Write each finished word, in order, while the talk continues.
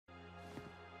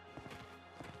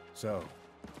So,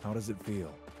 how does it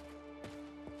feel?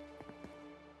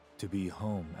 To be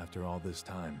home after all this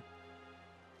time.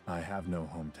 I have no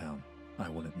hometown. I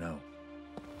wouldn't know.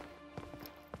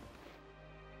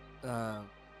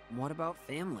 What about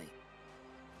family?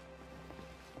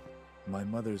 My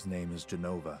mother's name is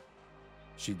Genova.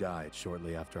 She died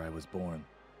shortly after I was born.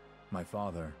 My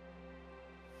father...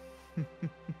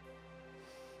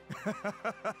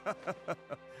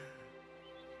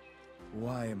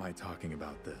 Why am I talking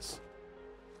about this?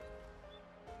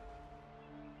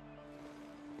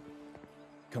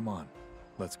 Come on,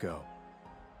 let's go.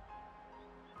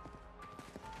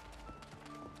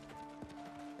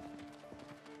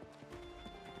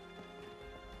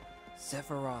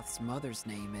 Sephiroth's mother's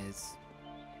name is...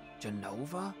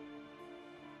 Genova?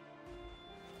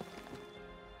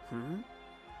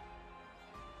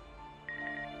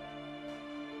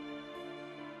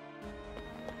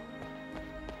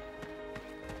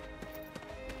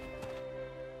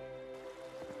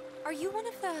 Are you one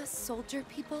of the soldier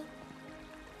people?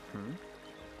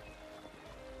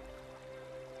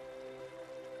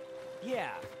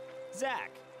 Yeah,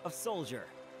 Zack, of Soldier.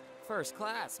 First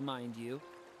class, mind you.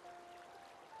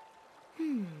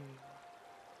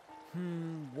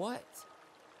 What?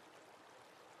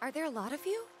 Are there a lot of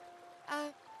you?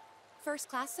 First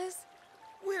classes?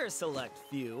 We're a select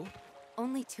few.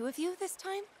 Only 2 of you this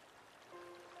time?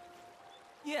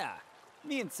 Yeah,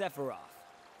 me and Sephiroth.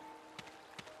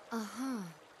 Uh-huh.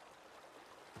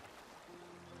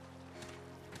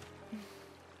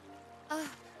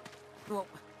 Well...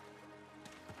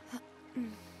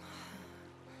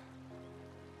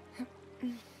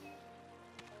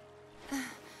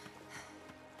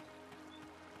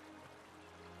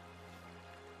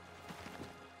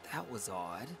 That was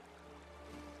odd.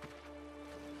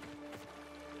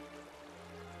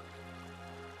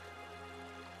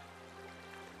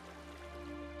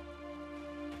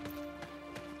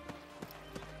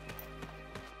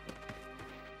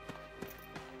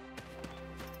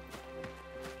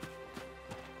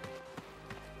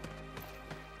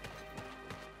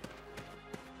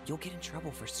 You'll get in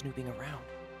trouble for snooping around.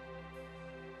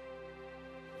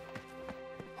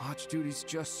 Watch duty's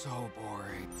just so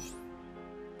boring.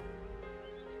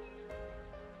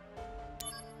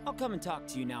 I'll come and talk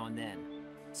to you now and then,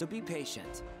 so be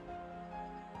patient.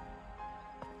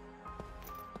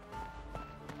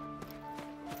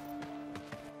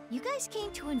 You guys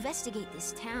came to investigate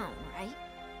this town, right?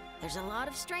 There's a lot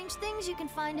of strange things you can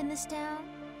find in this town.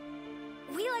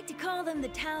 We like to call them the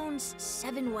town's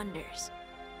 7 wonders.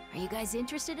 Are you guys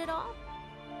interested at all?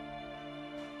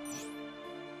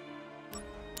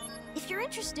 If you're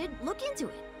interested, look into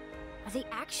it. Are they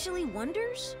actually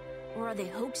wonders, or are they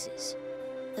hoaxes?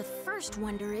 The first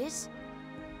wonder is...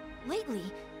 lately,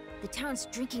 the town's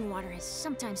drinking water has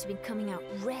sometimes been coming out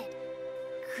red.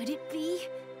 Could it be...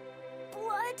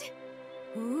 blood?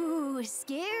 Ooh,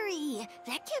 scary.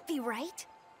 That can't be right.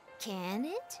 Can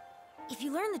it? If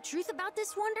you learn the truth about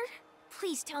this wonder,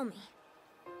 please tell me.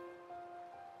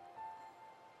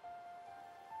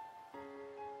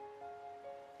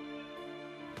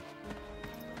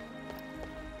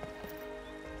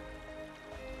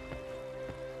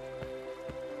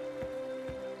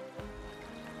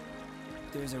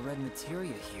 There's a red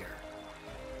materia here.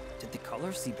 Did the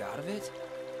color seep out of it?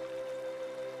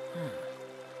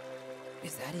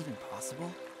 Is that even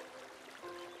possible?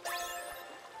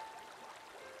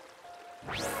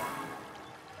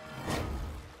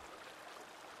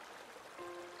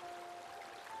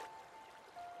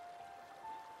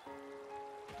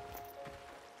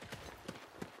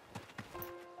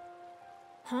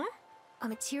 Huh? A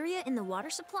materia in the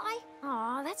water supply?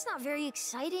 Aw, that's not very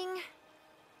exciting.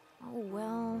 Oh,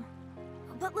 well...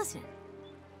 But listen,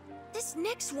 this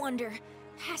next wonder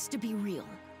has to be real.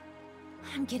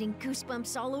 I'm getting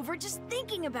goosebumps all over just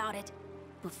thinking about it.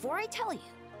 Before I tell you...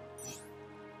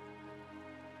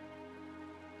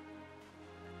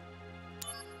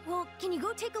 Well, can you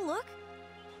go take a look?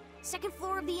 2nd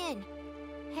floor of the inn,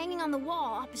 hanging on the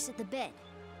wall opposite the bed.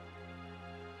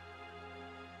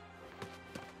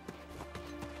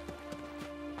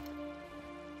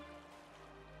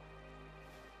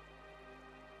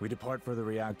 We depart for the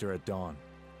reactor at dawn.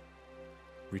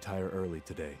 Retire early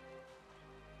today.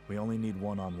 We only need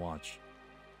 1 on watch.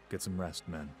 Get some rest,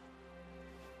 men.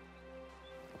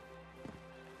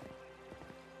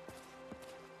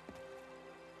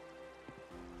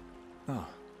 Ah,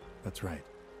 that's right.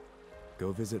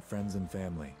 Go visit friends and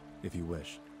family, if you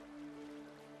wish.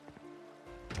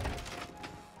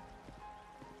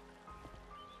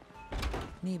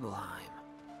 Nibelheim.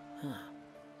 Huh.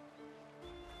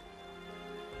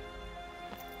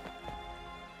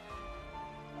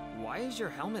 Why is your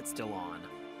helmet still on?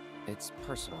 It's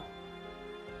personal.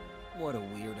 What a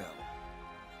weirdo.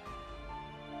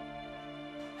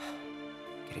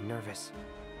 Getting nervous.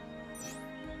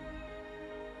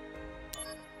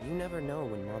 You never know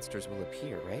when monsters will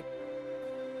appear, right?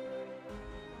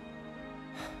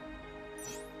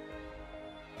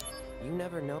 You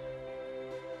never know.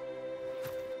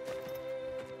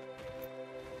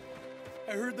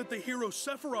 I heard that the hero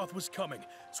Sephiroth was coming,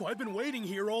 so I've been waiting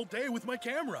here all day with my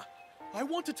camera. I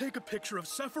want to take a picture of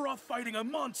Sephiroth fighting a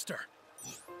monster.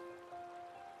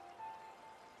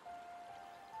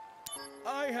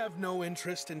 I have no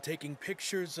interest in taking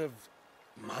pictures of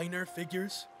minor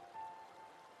figures.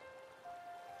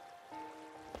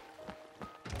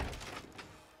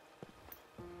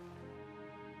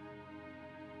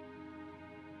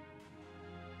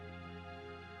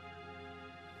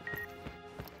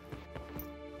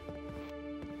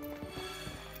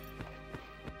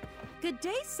 Good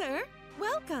day, sir.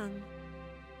 Welcome.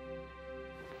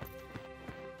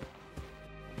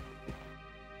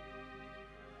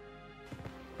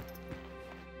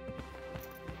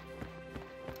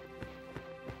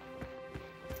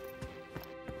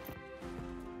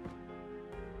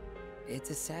 It's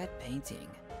a sad painting.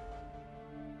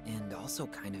 And also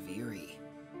kind of eerie.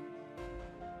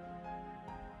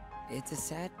 It's a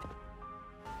sad...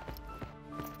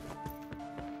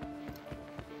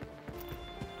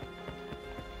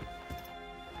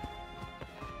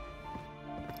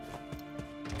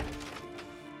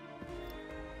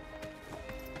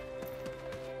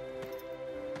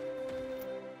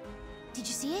 Did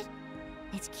you see it?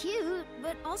 It's cute,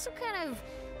 but also kind of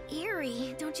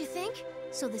eerie, don't you think?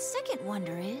 So the second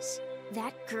wonder is,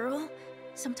 that girl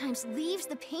sometimes leaves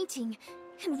the painting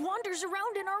and wanders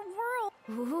around in our world.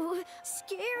 Ooh,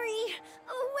 scary!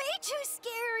 Way too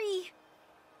scary!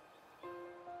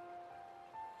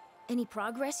 Any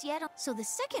progress yet? So the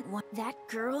second one, that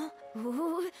girl,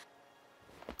 ooh...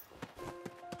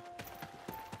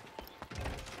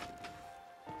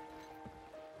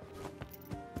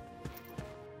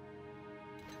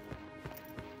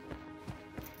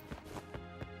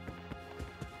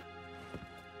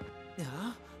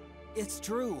 Yeah, it's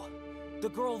true. The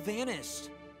girl vanished.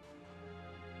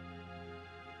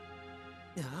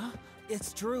 Yeah,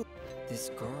 it's true.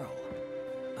 This girl.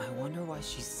 I wonder why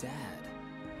she's sad.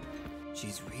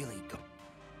 She's really go...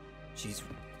 She's...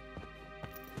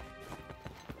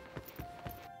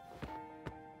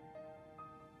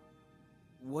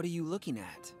 What are you looking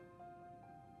at?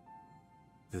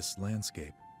 This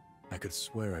landscape. I could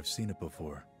swear I've seen it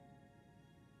before.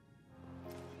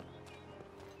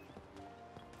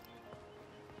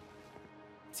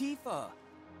 Tifa,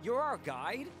 you're our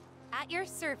guide? At your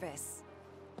service.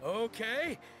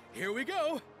 Okay, here we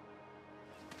go.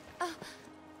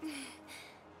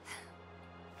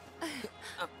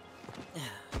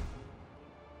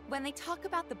 When they talk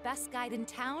about the best guide in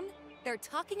town, they're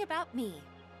talking about me.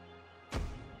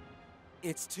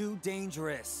 It's too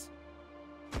dangerous.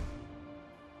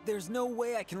 There's no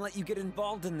way I can let you get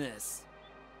involved in this.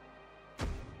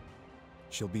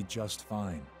 She'll be just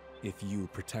fine if you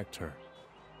protect her.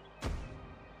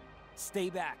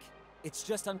 Stay back. It's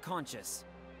just unconscious.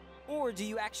 Or do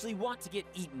you actually want to get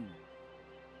eaten?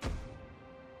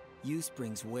 Use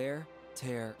brings wear,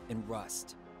 tear, and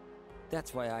rust.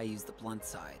 That's why I use the blunt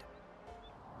side.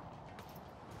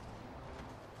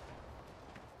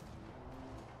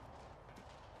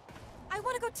 I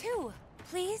want to go too,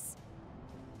 please.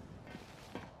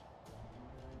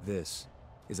 This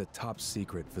is a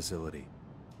top-secret facility.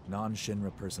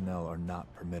 Non-Shinra personnel are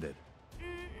not permitted.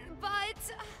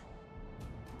 But...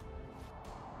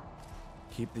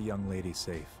 Keep the young lady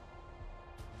safe.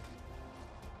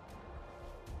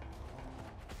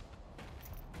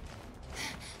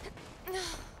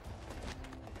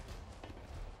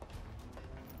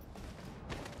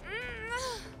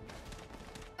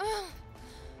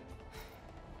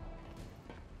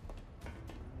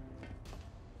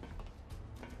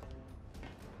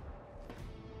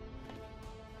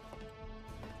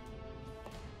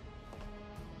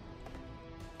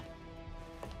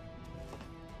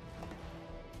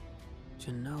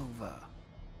 Genova.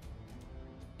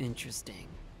 Interesting.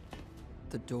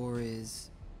 The door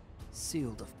is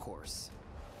sealed, of course.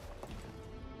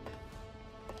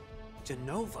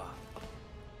 Genova?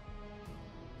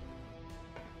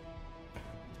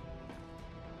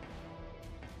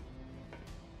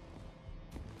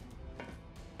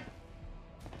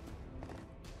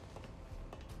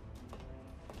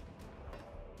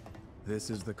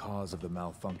 This is the cause of the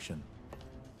malfunction.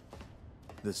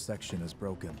 This section is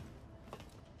broken.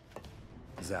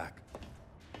 Zack,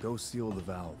 go seal the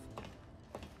valve.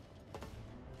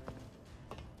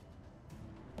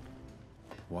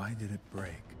 Why did it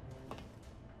break?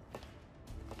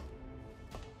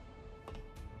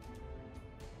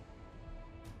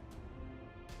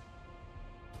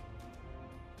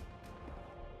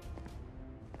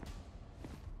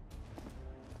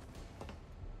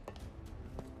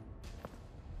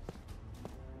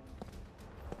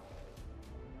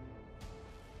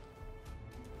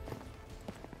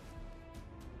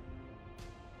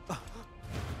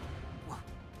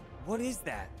 What is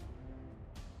that?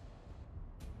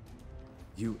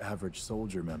 You average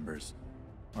soldier members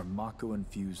are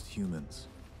Mako-infused humans.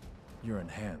 You're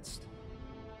enhanced,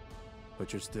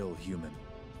 but you're still human.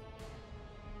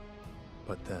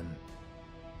 But then,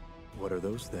 what are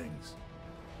those things?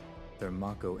 Their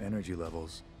Mako energy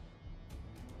levels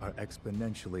are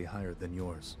exponentially higher than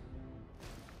yours.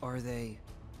 Are they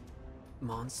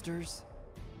monsters?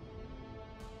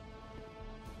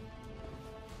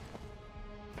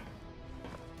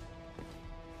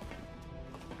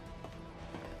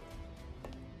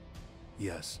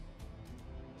 Yes.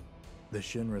 The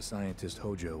Shinra scientist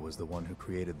Hojo was the one who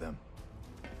created them.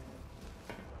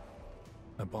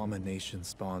 Abominations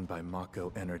spawned by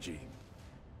Mako energy.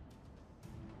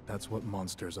 That's what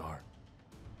monsters are.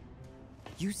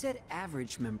 You said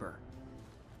average member.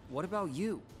 What about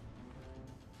you?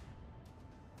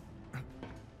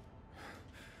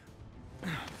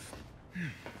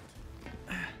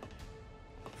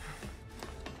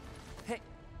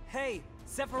 Hey,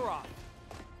 Sephiroth!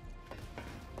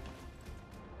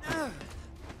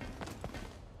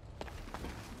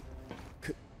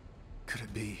 Could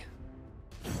it be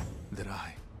that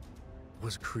I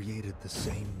was created the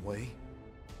same way?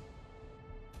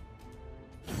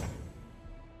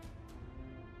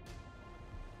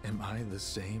 Am I the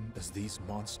same as these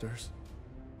monsters?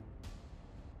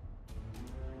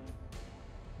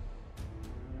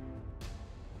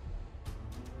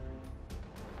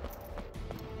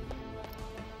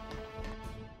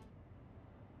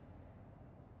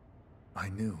 I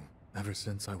knew ever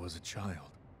since I was a child.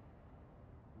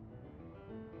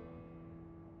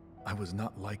 I was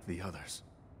not like the others.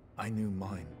 I knew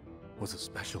mine was a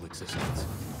special existence.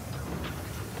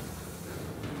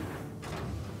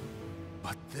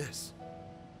 But this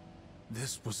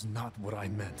was not what I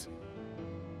meant.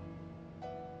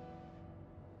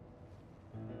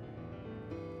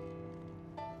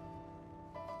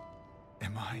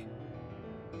 Am I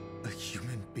a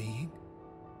human being?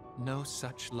 No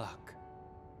such luck.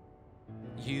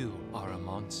 You are a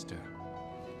monster.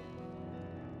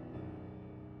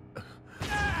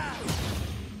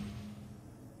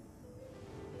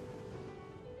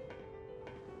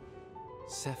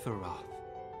 Sephiroth,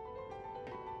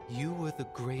 you were the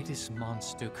greatest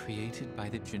monster created by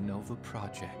the Genova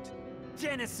Project.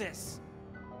 Genesis!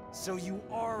 So you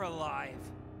are alive!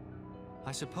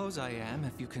 I suppose I am,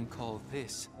 if you can call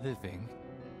this living.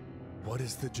 What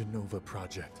is the Genova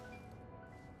Project?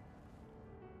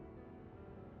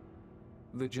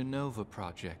 The Genova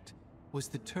Project was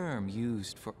the term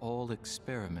used for all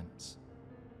experiments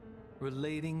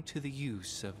relating to the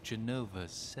use of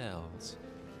Genova's cells.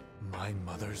 My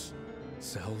mother's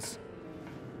cells?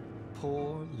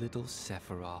 Poor little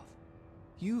Sephiroth.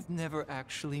 You've never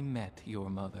actually met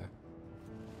your mother.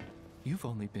 You've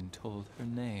only been told her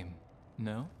name,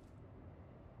 no?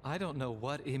 I don't know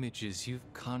what images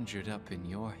you've conjured up in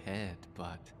your head,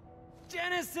 but...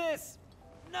 Genesis!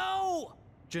 No!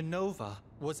 Genova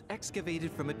was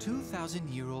excavated from a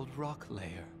 2,000-year-old rock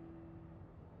layer.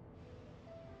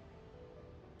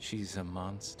 She's a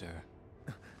monster.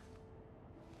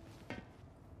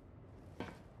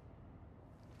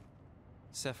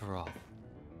 Sephiroth,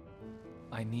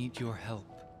 I need your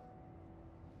help.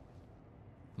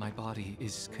 My body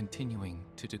is continuing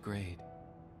to degrade.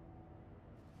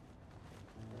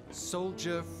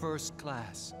 Soldier First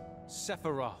Class,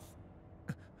 Sephiroth.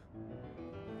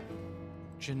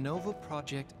 Genova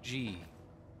Project G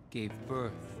gave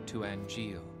birth to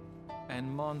Angeal and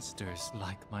monsters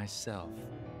like myself.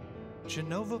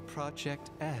 Genova Project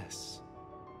S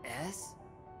S?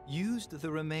 used the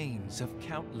remains of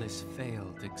countless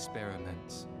failed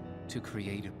experiments to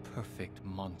create a perfect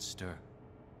monster.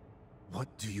 What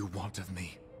do you want of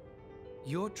me?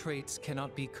 Your traits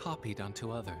cannot be copied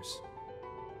onto others.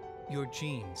 Your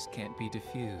genes can't be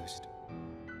diffused.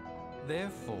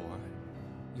 Therefore,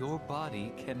 your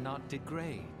body cannot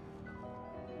degrade.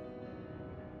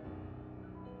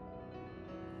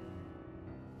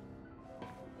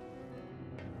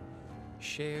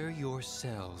 Share your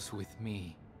cells with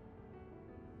me.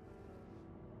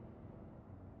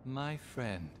 My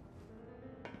friend,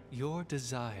 your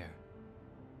desire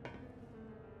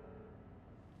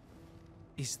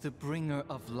is the bringer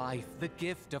of life, the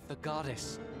gift of the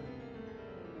goddess.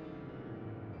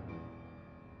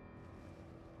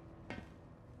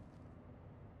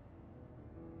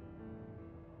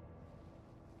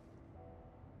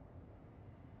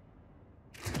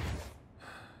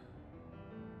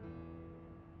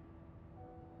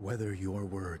 Whether your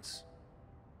words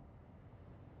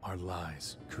are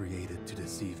lies created to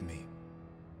deceive me,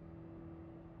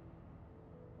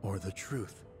 or the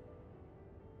truth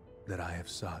that I have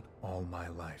sought all my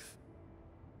life,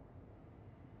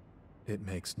 it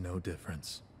makes no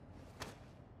difference.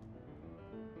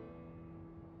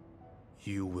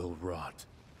 You will rot.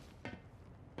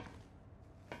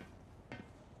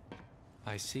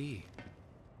 I see.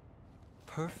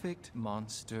 Perfect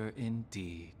monster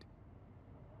indeed.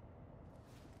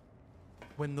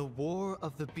 When the war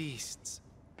of the beasts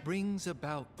brings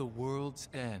about the world's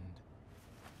end,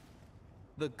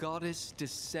 the goddess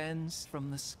descends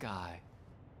from the sky.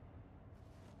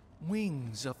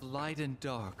 Wings of light and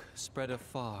dark spread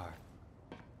afar.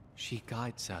 She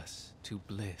guides us to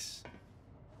bliss.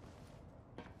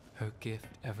 Her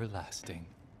gift everlasting.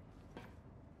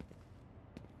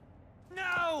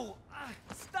 No!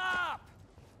 Stop!